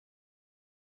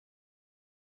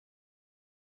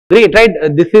Great, right?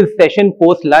 This is session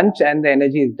post lunch and the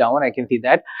energy is down. I can see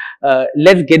that.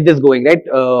 Let's get this going, right?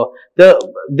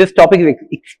 This topic is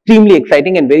extremely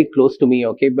exciting and very close to me.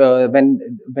 Okay,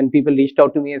 when people reached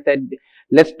out to me and said,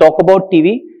 "Let's talk about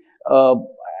TV,"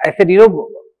 I said,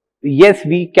 yes,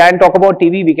 we can talk about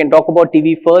TV. We can talk about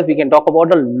TV first. We can talk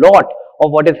about a lot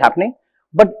of what is happening.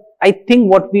 But I think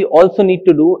what we also need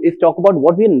to do is talk about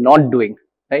what we are not doing,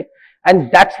 right? And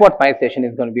that's what my session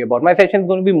is going to be about. My session is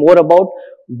going to be more about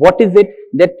what is it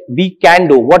that we can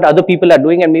do, what other people are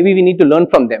doing, and maybe we need to learn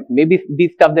from them. Maybe the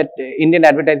stuff that Indian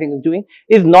advertising is doing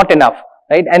is not enough,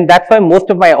 right? And that's why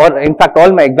most of my, or in fact,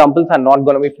 all my examples are not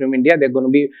going to be from India. They're going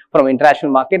to be from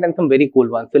international market and some very cool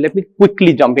ones. So let me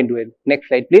quickly jump into it. Next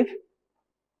slide, please.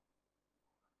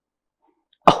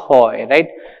 Oh, right.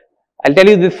 I'll tell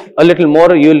you this a little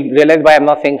more. You'll realize why I'm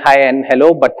not saying hi and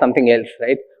hello, but something else,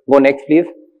 right? Go next, please.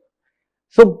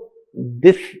 So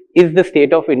this is the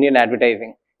state of Indian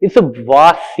advertising. It's a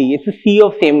vast sea. It's a sea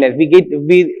of sameness.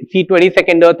 We see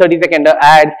 20-second or 30-second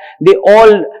ads. They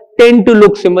all tend to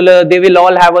look similar. They will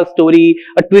all have a story,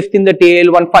 a twist in the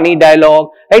tail, one funny dialogue,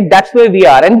 right? That's where we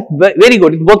are, and it's very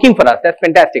good. It's working for us. That's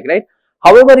fantastic, right?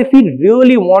 However, if we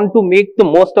really want to make the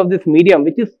most of this medium,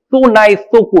 which is so nice,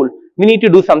 so cool, we need to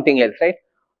do something else, right?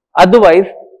 Otherwise,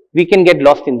 we can get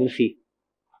lost in the sea.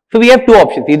 So we have two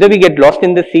options. Either we get lost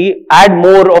in the sea, add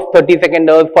more of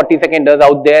 30-seconders, 40-seconders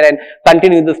out there and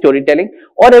continue the storytelling,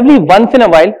 or every once in a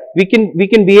while, we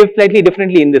can behave slightly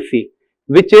differently in the sea,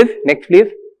 which is, next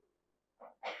please,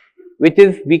 which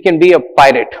is we can be a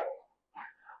pirate.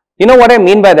 You know what I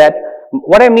mean by that?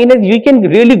 What I mean is we can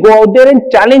really go out there and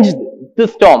challenge the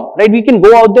storm, right? We can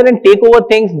go out there and take over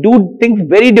things, do things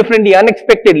very differently,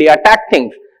 unexpectedly, attack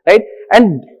things, right?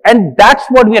 And that's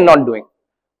what we are not doing.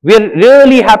 We are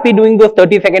really happy doing those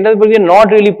 30-seconders, but we are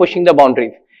not really pushing the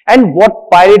boundaries. And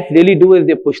what pirates really do is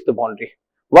they push the boundary.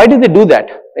 Why do they do that?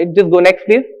 Right? Just go next,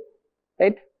 please.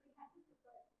 Right?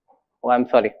 Oh, I'm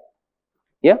sorry.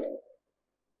 Yeah?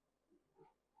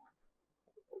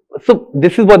 So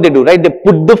this is what they do, right? They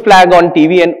put the flag on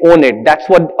TV and own it. That's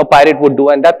what a pirate would do,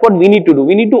 and that's what we need to do.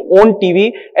 We need to own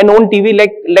TV and own TV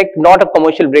like not a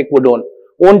commercial break would own.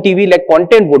 Own TV like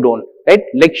content would own, right?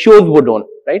 Like shows would own,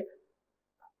 right?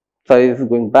 Sorry, this is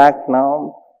going back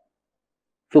now.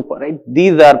 Super, right?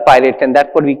 These are pirates, and that's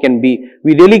what we can be.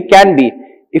 We really can be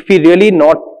if we really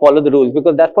not follow the rules,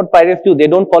 because that's what pirates do. They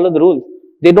don't follow the rules.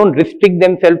 They don't restrict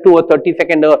themselves to a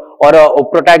 30-second or a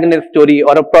protagonist story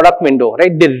or a product window,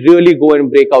 right? They really go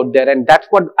and break out there, and that's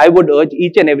what I would urge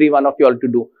each and every one of you all to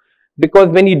do. Because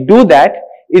when you do that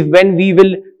is when we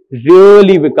will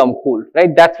really become cool, right?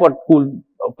 That's what cool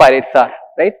pirates are,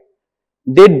 right?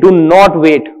 They do not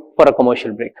wait for a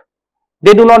commercial break.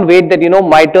 They do not wait that,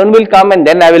 my turn will come and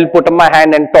then I will put up my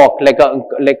hand and talk like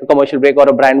a commercial break or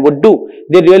a brand would do.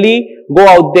 They really go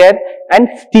out there and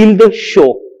steal the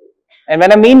show. And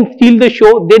when I mean steal the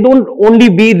show, they don't only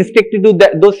be restricted to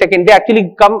those seconds. They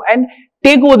actually come and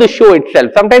take over the show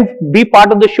itself. Sometimes be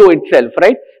part of the show itself,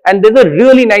 right? And there's a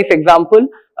really nice example.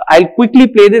 I'll quickly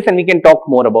play this and we can talk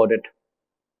more about it.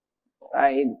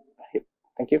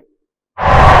 Thank you.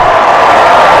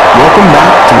 Welcome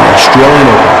back to the Australian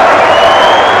Open.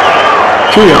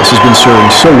 Kyrgios has been serving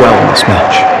so well in this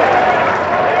match.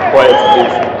 Quiet,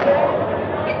 please.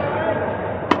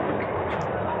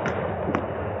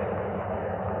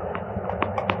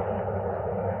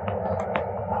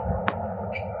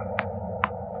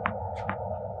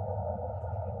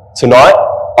 Tonight,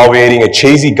 I'll be eating a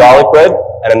cheesy garlic bread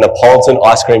and a Neapolitan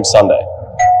ice cream sundae.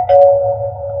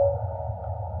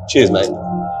 Cheers, mate.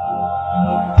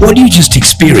 What you just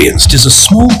experienced is a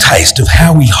small taste of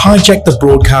how we hijacked the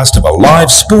broadcast of a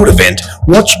live sport event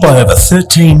watched by over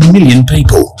 13 million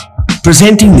people,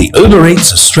 presenting the Uber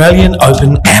Eats Australian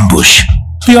Open Ambush.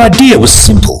 The idea was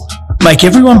simple: make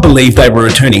everyone believe they were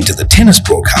returning to the tennis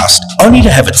broadcast, only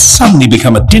to have it suddenly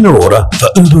become a dinner order for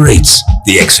Uber Eats.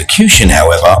 The execution,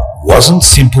 however, wasn't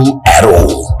simple at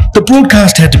all. The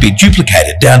broadcast had to be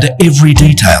duplicated down to every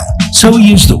detail, so we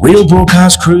used the real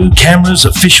broadcast crew, cameras,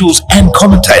 officials and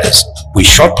commentators. We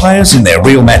shot players in their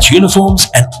real match uniforms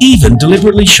and even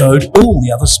deliberately showed all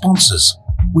the other sponsors.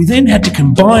 We then had to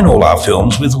combine all our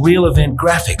films with real event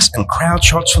graphics and crowd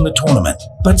shots from the tournament.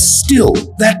 But still,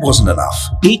 that wasn't enough.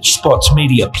 Each spot's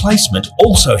media placement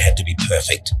also had to be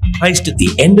perfect, placed at the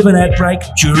end of an ad break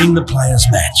during the player's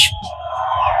match.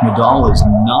 Nadal is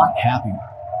not happy.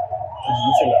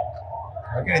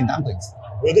 We're getting dumplings.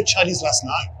 We were the Chinese last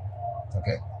night.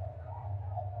 Okay.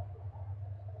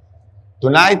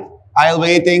 Tonight, I'll be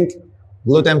eating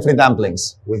gluten-free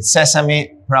dumplings with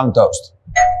sesame brown toast.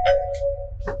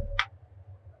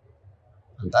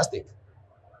 Fantastic.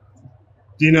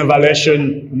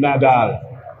 Devaluation Nadal.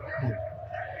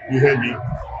 You heard me.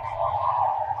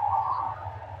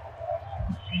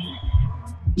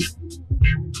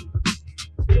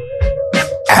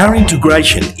 Our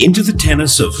integration into the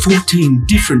tennis of 14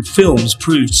 different films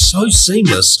proved so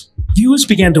seamless, viewers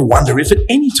began to wonder if at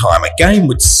any time a game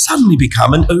would suddenly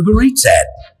become an Uber Eats ad.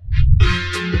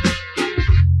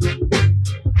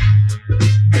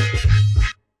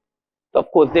 Of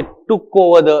course, they took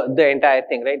over the entire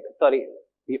thing, right? Sorry.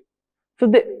 So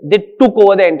they took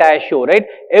over the entire show, right?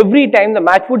 Every time the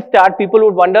match would start, people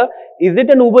would wonder, is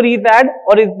it an Uber Eats ad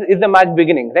or is the match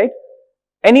beginning, right?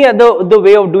 Any other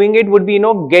way of doing it would be,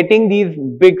 getting these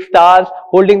big stars,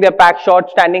 holding their pack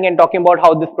shots, standing and talking about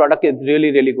how this product is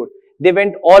really, really good. They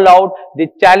went all out,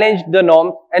 they challenged the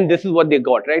norms, and this is what they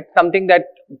got, right? Something that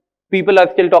people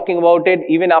are still talking about it,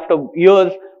 even after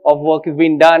years of work has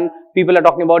been done, people are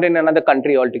talking about it in another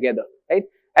country altogether, right?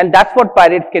 And that's what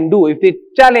pirates can do. If they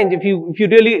challenge, if you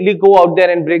really go out there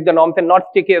and break the norms and not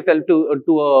stick yourself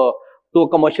to a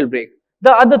commercial break.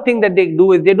 The other thing that they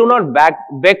do is they do not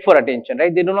beg for attention,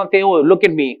 right? They do not say, oh, look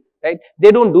at me, right?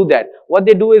 They don't do that. What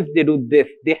they do is they do this.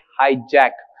 They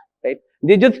hijack, right?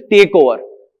 They just take over.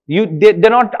 They're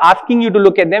not asking you to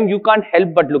look at them. You can't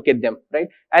help but look at them, right?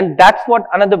 And that's what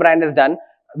another brand has done.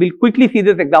 We'll quickly see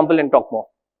this example and talk more.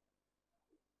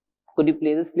 Could you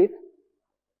play this, please?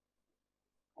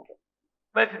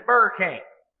 Listen, Burger King.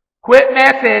 Quit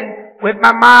messing with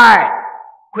my mind.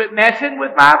 Quit messing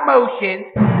with my emotions.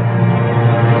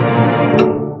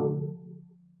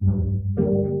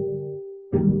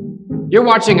 You're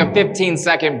watching a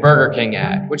 15-second Burger King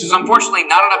ad, which is unfortunately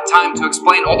not enough time to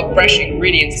explain all the fresh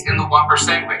ingredients in the Whopper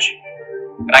sandwich.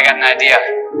 But I got an idea.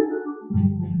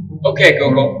 Okay,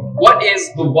 Google, what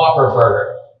is the Whopper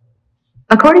burger?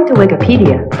 According to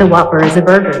Wikipedia, the Whopper is a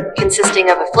burger consisting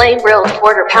of a flame-grilled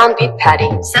quarter-pound beef patty,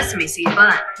 sesame seed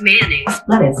bun, mayonnaise,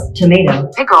 lettuce, tomato,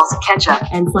 pickles, ketchup,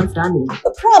 and sliced onion.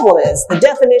 The problem is the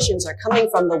definitions are coming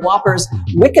from the Whopper's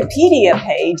Wikipedia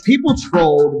page. People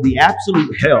trolled the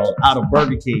absolute hell out of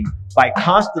Burger King by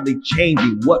constantly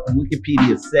changing what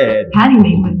Wikipedia said. Patty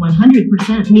made with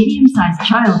 100% medium-sized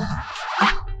child.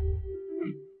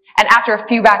 And after a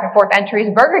few back and forth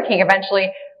entries, Burger King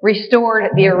eventually restored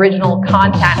the original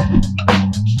content.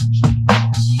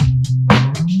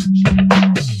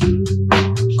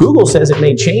 Google says it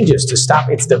made changes to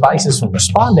stop its devices from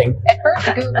responding. At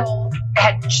first, Google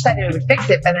had said it would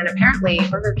fix it, but then apparently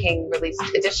Burger King released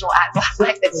additional ads last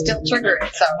night that still trigger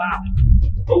it, so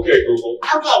wow. Okay, Google.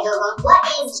 Okay, Google,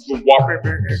 what is the Whopper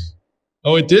burger?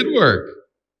 Oh, it did work.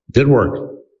 It did work.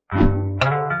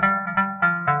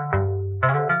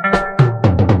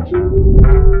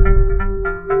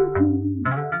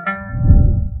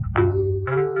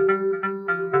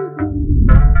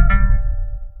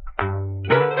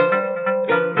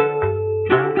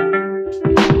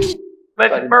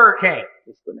 Listen, Burger King.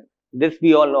 This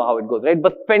we all know how it goes, right?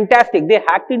 But fantastic. They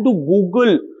hacked into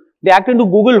Google. They hacked into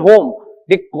Google Home.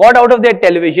 They got out of their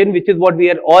television, which is what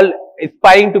we are all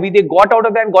aspiring to be. They got out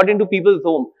of that and got into people's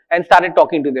home and started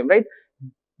talking to them, right?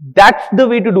 That's the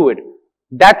way to do it.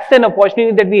 That's an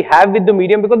opportunity that we have with the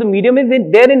medium, because the medium is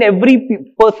there in every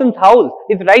person's house.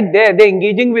 It's right there. They're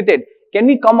engaging with it. Can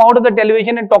we come out of the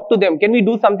television and talk to them? Can we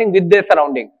do something with their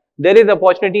surrounding? There is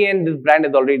opportunity, and this brand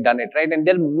has already done it, right? And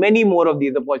there are many more of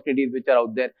these opportunities which are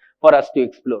out there for us to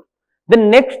explore. The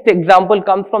next example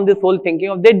comes from this whole thinking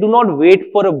of they do not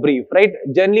wait for a brief, right?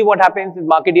 Generally what happens is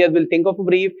marketeers will think of a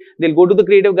brief, they'll go to the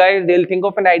creative guys, they'll think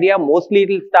of an idea. Mostly it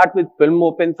will start with film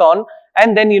opens on,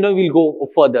 and then, we'll go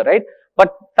further, right?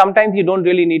 But sometimes you don't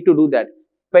really need to do that.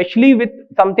 Especially with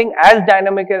something as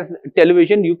dynamic as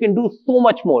television, you can do so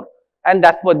much more. And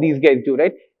that's what these guys do,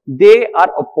 right? They are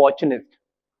opportunists.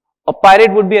 A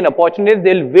pirate would be an opportunist.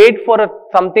 They'll wait for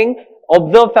something,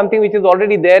 observe something which is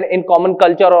already there in common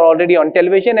culture or already on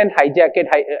television, and hijack it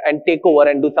and take over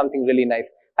and do something really nice.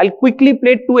 I'll quickly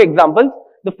play two examples.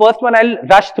 The first one I'll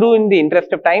rush through in the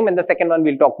interest of time, and the second one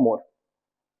we'll talk more.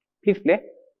 Please play.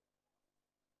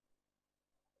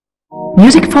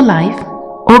 Music for Life,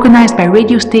 organized by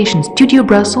radio station Studio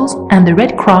Brussels and the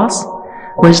Red Cross,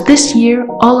 was this year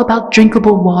all about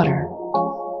drinkable water.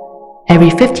 Every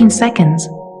 15 seconds,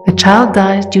 a child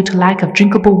dies due to lack of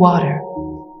drinkable water.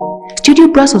 Studio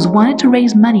Brussels wanted to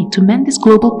raise money to mend this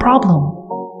global problem.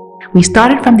 We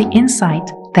started from the insight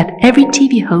that every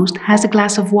TV host has a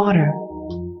glass of water.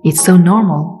 It's so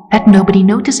normal that nobody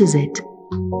notices it.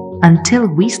 Until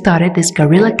we started this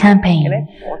guerrilla campaign.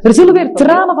 Zullen weer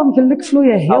tranen van geluk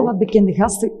vloeien. Heel wat bekende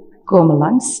gasten komen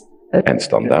langs. En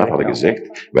standaard hadden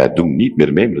gezegd, wij doen niet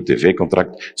meer mee met het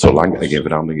tv-contract, zolang er geen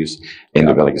verandering is in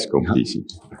de Belgische competitie.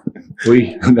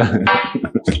 Oei.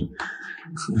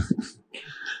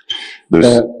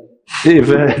 Dus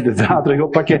even de draad terug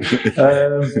oppakken.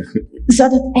 Zou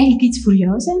dat eigenlijk iets voor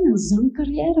jou zijn, een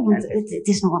zangcarrière? Want het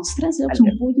is nogal stress hè, op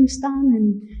zo'n podium staan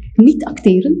en niet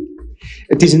acteren.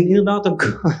 Het is inderdaad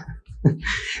ook...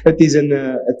 het is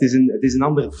een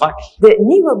ander vak. De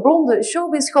nieuwe blonde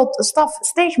showbizgod Staf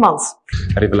Steegmans.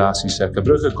 Revelatie Cercle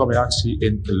Brugge, combinatie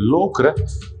in Lokeren.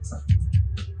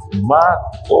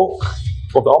 Maar ook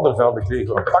op de andere velden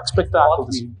kregen we een pakspektakel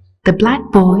te zien. The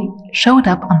Black Boy showed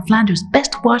up on Flanders'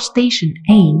 best watched station,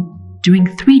 AIM,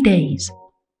 during 3 days.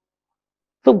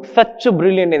 So such a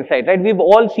brilliant insight, right? We've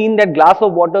all seen that glass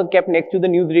of water kept next to the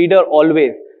newsreader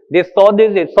always. They saw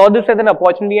this as an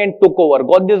opportunity and took over.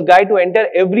 Got this guy to enter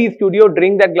every studio,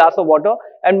 drink that glass of water,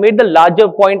 and made the larger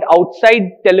point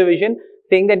outside television,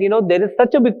 saying that, you know, there is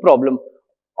such a big problem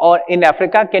or in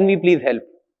Africa, can we please help?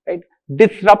 Right?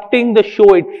 Disrupting the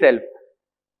show itself.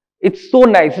 It's so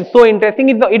nice, it's so interesting.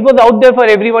 It was out there for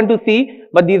everyone to see,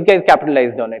 but these guys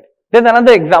capitalized on it. There's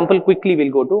another example quickly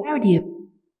we'll go to.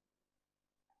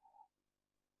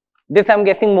 This I'm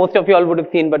guessing most of you all would have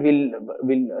seen, but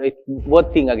it's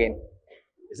worth seeing again.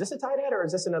 Is this a Tide ad or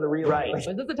is this another real ad? Is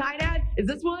this a Tide ad? Is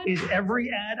this one? Is every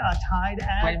ad a Tide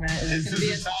ad? Wait a minute, is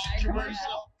this a Tide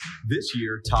commercial? This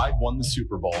year, Tide won the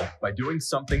Super Bowl by doing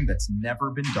something that's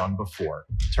never been done before,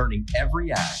 turning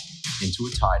every ad into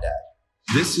a Tide ad.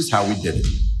 This is how we did it.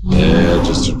 Yeah,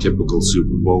 just a typical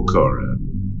Super Bowl car ad.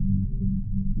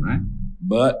 Right?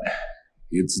 But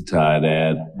it's a Tide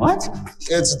ad. What?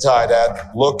 It's a Tide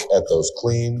ad. Look at those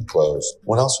clean clothes.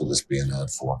 What else would this be an ad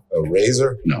for? A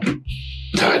razor? No.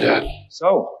 Tide ad.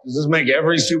 So, does this make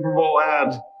every Super Bowl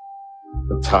ad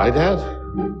a Tide ad?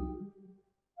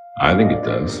 I think it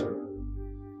does.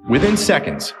 Within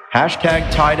seconds, hashtag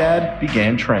Tide ad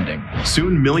began trending.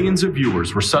 Soon, millions of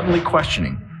viewers were suddenly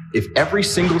questioning if every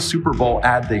single Super Bowl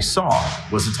ad they saw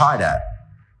was a Tide ad.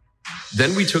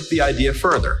 Then we took the idea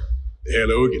further.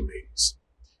 Hello again, ladies.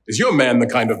 Is your man the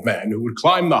kind of man who would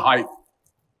climb the height?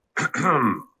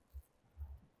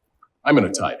 I'm in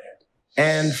a Tide ad.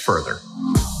 And further.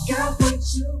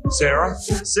 Sarah?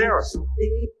 It's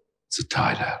a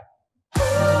Tide ad.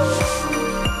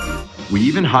 We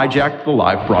even hijacked the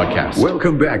live broadcast.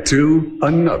 Welcome back to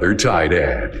another Tide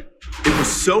ad. It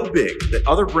was so big that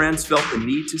other brands felt the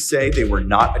need to say they were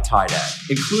not a Tide ad,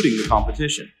 including the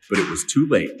competition. But it was too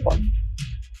late.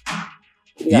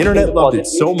 The internet loved it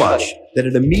so much that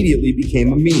it immediately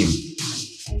became a meme.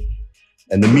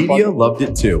 And the media loved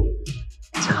it too.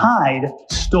 Tide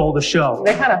stole the show.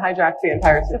 They kind of hijacked the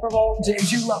entire Super Bowl.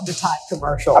 James, you love the Tide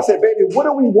commercial. I said, baby, what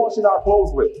are we washing our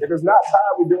clothes with? If it's not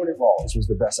Tide, we're doing it wrong. This was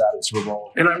the best ad of the Super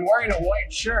Bowl. And I'm wearing a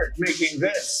white shirt making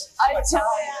this. A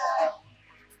Tide.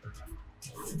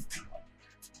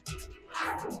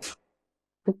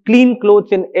 The clean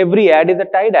clothes in every ad is a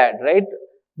Tide ad, right?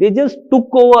 They just took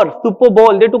over Super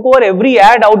Bowl. They took over every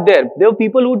ad out there. There were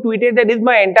people who tweeted that is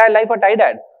my entire life a Tide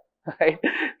ad. Right?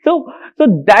 So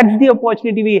that's the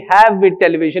opportunity we have with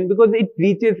television because it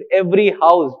reaches every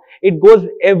house. It goes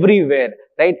everywhere,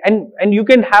 right? And you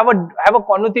can have a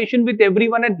conversation with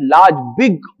everyone at large,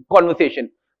 big conversation.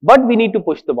 But we need to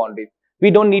push the boundaries. We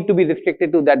don't need to be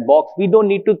restricted to that box. We don't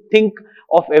need to think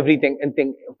of everything and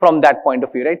think from that point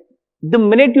of view, right? The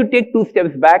minute you take 2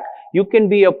 steps back, you can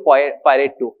be a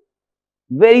pirate too.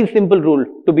 Very simple rule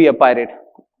to be a pirate.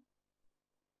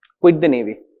 Quit the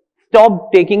Navy.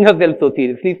 Stop taking yourself so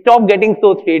seriously. Stop getting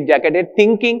so straitjacketed,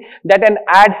 thinking that an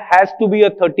ad has to be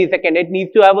a 30-second. It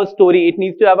needs to have a story. It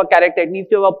needs to have a character. It needs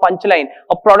to have a punchline,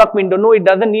 a product window. No, it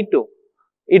doesn't need to.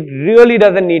 It really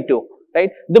doesn't need to.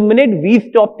 Right? The minute we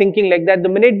stop thinking like that, the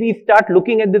minute we start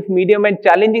looking at this medium and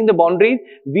challenging the boundaries,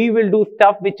 we will do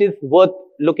stuff which is worth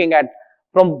looking at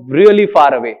from really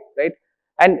far away, right?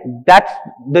 And that's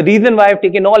the reason why I've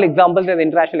taken all examples as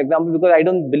international examples, because I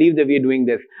don't believe that we are doing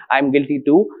this. I'm guilty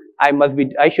too.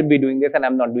 I should be doing this and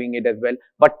I'm not doing it as well.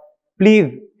 But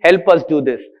please help us do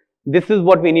this. This is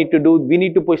what we need to do. We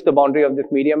need to push the boundary of this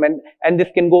medium and this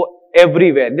can go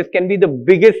everywhere. This can be the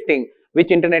biggest thing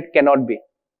which internet cannot be.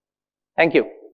 Thank you.